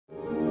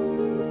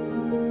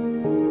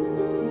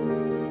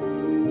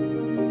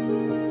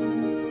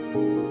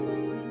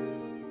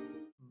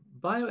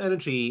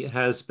bioenergy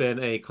has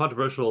been a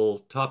controversial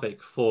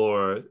topic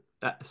for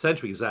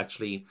centuries,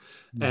 actually.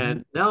 Hmm.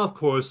 And now, of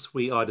course,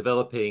 we are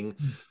developing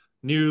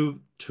new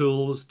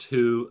tools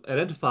to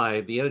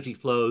identify the energy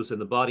flows in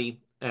the body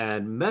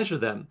and measure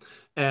them,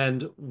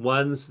 and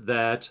ones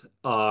that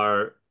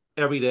are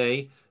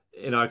everyday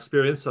in our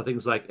experience are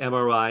things like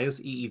MRIs,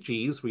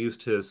 EEGs. We're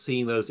used to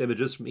seeing those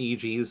images from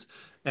EEGs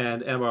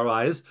and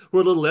MRIs.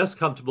 We're a little less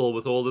comfortable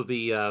with all of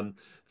the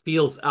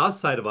fields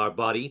outside of our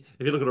body.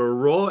 If you look at a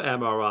raw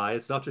MRI,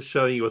 it's not just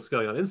showing you what's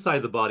going on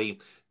inside the body,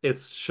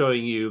 it's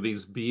showing you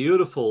these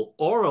beautiful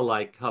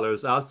aura-like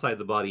colors outside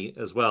the body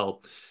as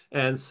well.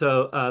 And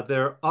so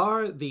there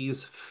are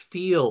these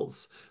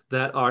fields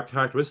that are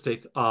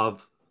characteristic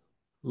of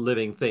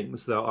living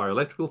things. There are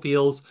electrical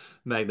fields,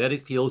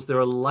 magnetic fields, there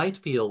are light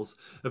fields.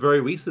 A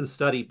very recent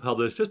study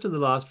published just in the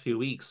last few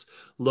weeks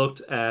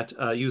looked at,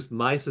 used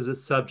mice as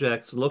its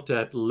subjects, looked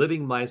at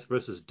living mice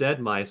versus dead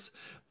mice,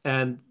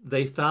 and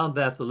they found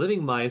that the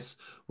living mice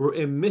were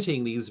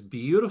emitting these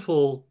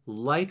beautiful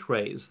light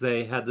rays.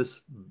 They had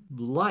this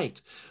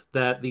light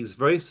that these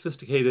very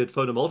sophisticated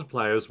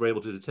photomultipliers were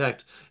able to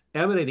detect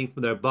emanating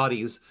from their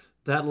bodies.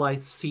 That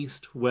light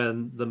ceased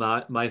when the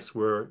mice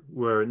were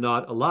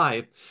not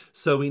alive.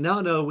 So we now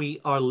know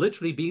we are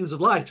literally beings of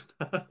light,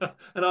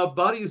 and our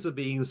bodies are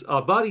beings.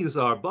 Our bodies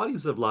are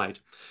bodies of light.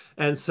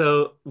 And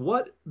so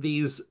what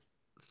these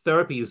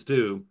therapies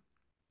do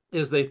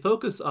is they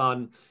focus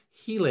on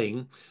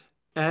healing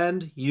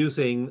and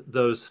using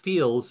those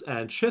fields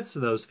and shifts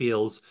in those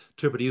fields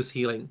to produce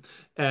healing.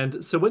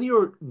 And so when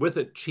you're with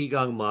a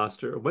Qigong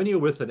master, when you're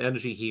with an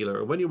energy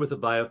healer, when you're with a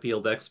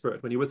biofield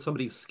expert, when you're with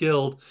somebody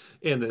skilled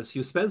in this,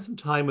 you spend some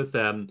time with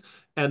them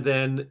and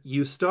then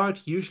you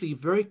start usually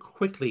very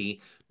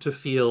quickly to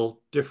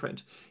feel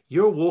different.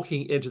 You're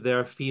walking into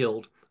their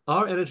field.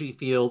 Our energy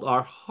field,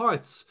 our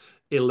heart's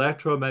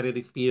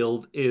electromagnetic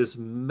field is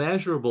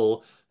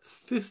measurable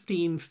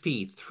 15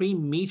 feet, 3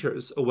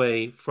 meters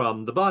away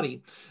from the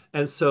body.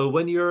 And so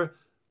when you're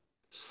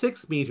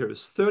 6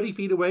 meters, 30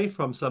 feet away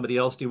from somebody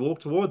else and you walk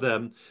toward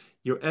them,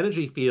 your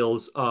energy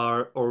fields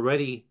are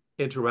already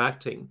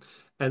interacting.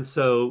 And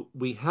so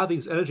we have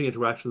these energy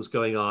interactions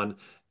going on,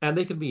 and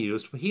they can be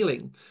used for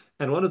healing.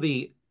 And one of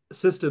the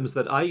systems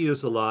that I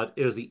use a lot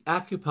is the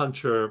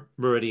acupuncture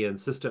meridian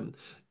system.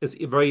 It's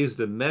very easy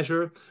to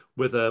measure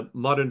with a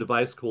modern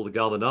device called a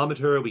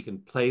galvanometer. We can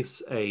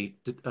place a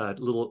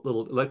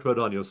little electrode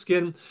on your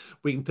skin.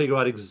 We can figure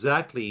out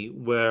exactly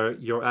where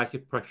your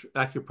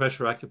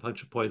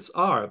acupuncture points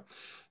are.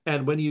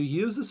 And when you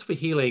use this for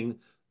healing,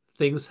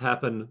 things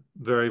happen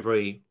very,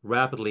 very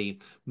rapidly,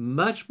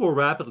 much more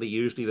rapidly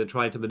usually than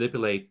trying to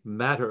manipulate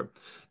matter.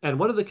 And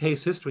one of the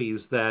case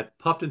histories that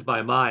popped into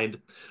my mind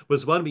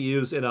was one we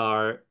use in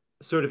our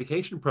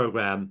certification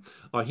program,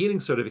 our healing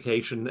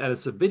certification, and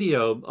it's a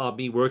video of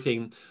me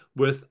working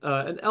with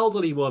an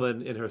elderly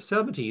woman in her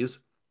 70s,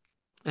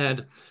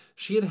 and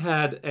she had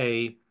had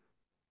a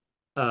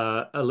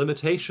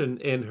limitation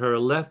in her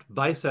left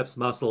biceps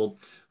muscle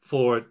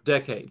for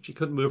decades. She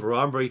couldn't move her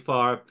arm very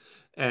far,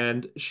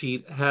 and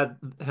she had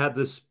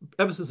this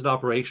ever since an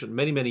operation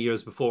many, many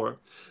years before.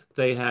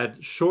 They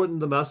had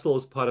shortened the muscle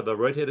as part of a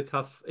rotator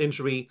cuff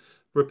injury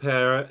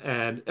repair,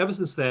 and ever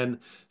since then,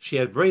 she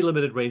had very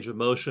limited range of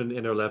motion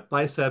in her left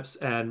biceps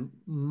and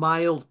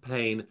mild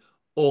pain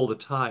all the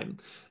time.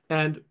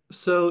 And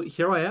so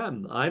here I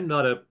am. I'm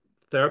not a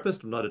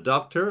therapist, I'm not a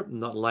doctor, I'm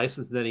not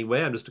licensed in any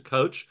way, I'm just a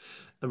coach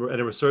and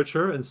a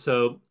researcher. And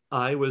so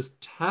I was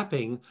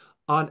tapping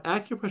on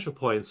acupressure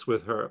points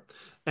with her.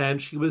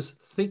 And she was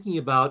thinking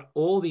about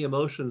all the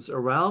emotions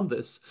around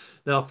this.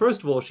 Now,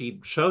 first of all,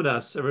 she'd shown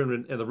us,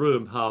 everyone in the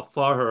room, how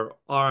far her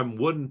arm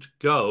wouldn't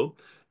go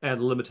and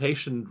the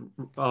limitation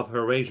of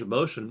her range of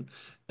motion.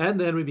 And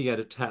then we began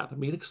to tap. And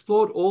we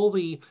explored all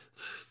the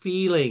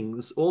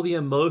feelings, all the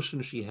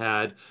emotions she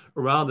had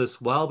around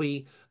this while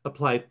we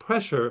applied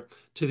pressure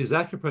to these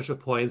acupressure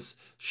points,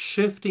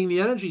 shifting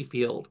the energy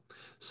field.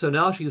 So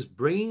now she's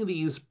bringing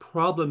these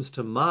problems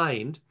to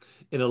mind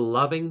in a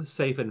loving,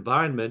 safe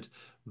environment,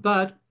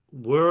 but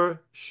we're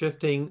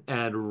shifting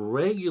and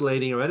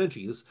regulating her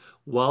energies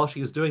while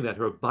she's doing that.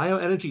 Her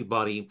bioenergy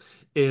body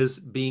is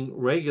being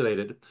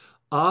regulated.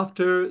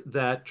 After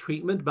that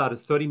treatment, about a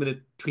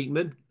 30-minute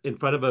treatment in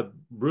front of a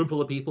room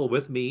full of people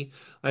with me,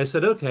 I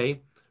said,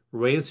 okay,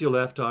 raise your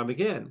left arm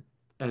again.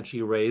 And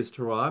she raised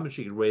her arm and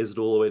she could raise it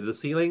all the way to the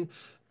ceiling.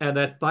 And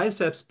that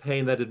biceps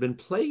pain that had been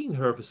plaguing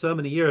her for so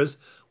many years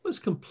was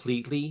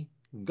completely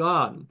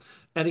gone.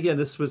 And again,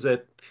 this was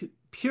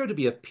appeared to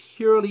be a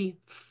purely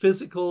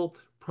physical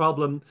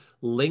problem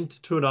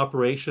linked to an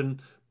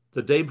operation.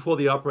 The day before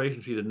the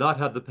operation, she did not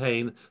have the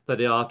pain. The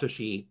day after,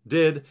 she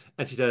did,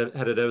 and she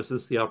had it ever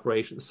since the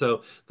operation.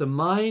 So the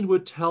mind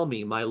would tell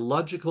me, my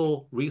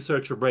logical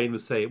researcher brain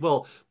would say,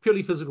 well,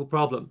 purely physical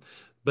problem.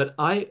 But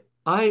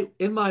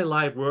in my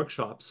live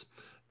workshops,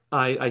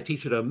 I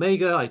teach at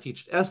Omega, I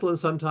teach at Esalen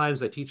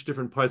sometimes, I teach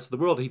different parts of the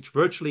world, I teach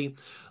virtually.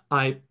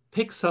 I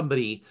pick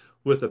somebody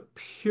with a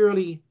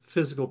purely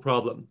physical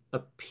problem, a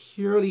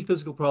purely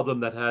physical problem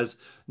that has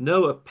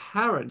no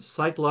apparent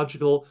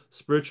psychological,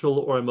 spiritual,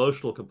 or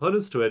emotional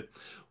components to it,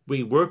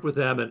 we work with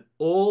them and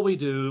all we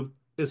do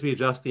is we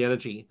adjust the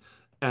energy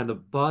and the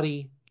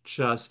body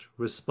just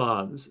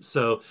responds.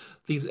 So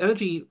these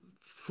energy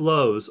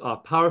flows are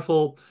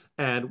powerful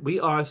and we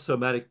are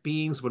somatic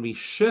beings. When we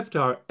shift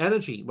our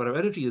energy, when our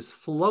energy is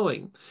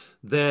flowing,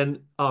 then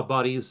our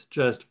bodies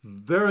just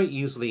very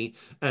easily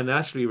and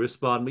naturally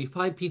respond. We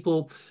find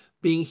people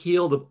being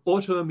healed of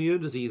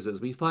autoimmune diseases.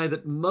 We find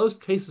that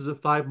most cases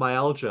of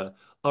fibromyalgia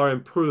are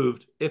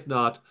improved, if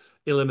not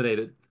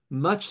eliminated.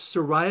 Much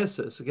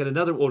psoriasis, again,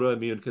 another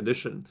autoimmune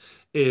condition,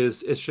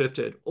 is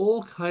shifted.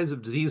 All kinds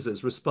of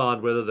diseases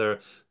respond, whether they're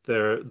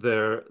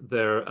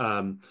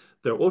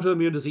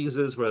autoimmune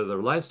diseases, whether they're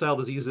lifestyle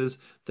diseases,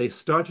 they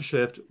start to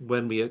shift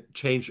when we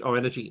change our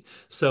energy.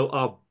 So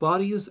our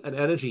bodies and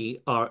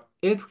energy are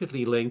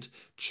intricately linked.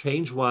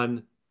 Change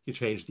one, you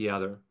change the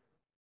other.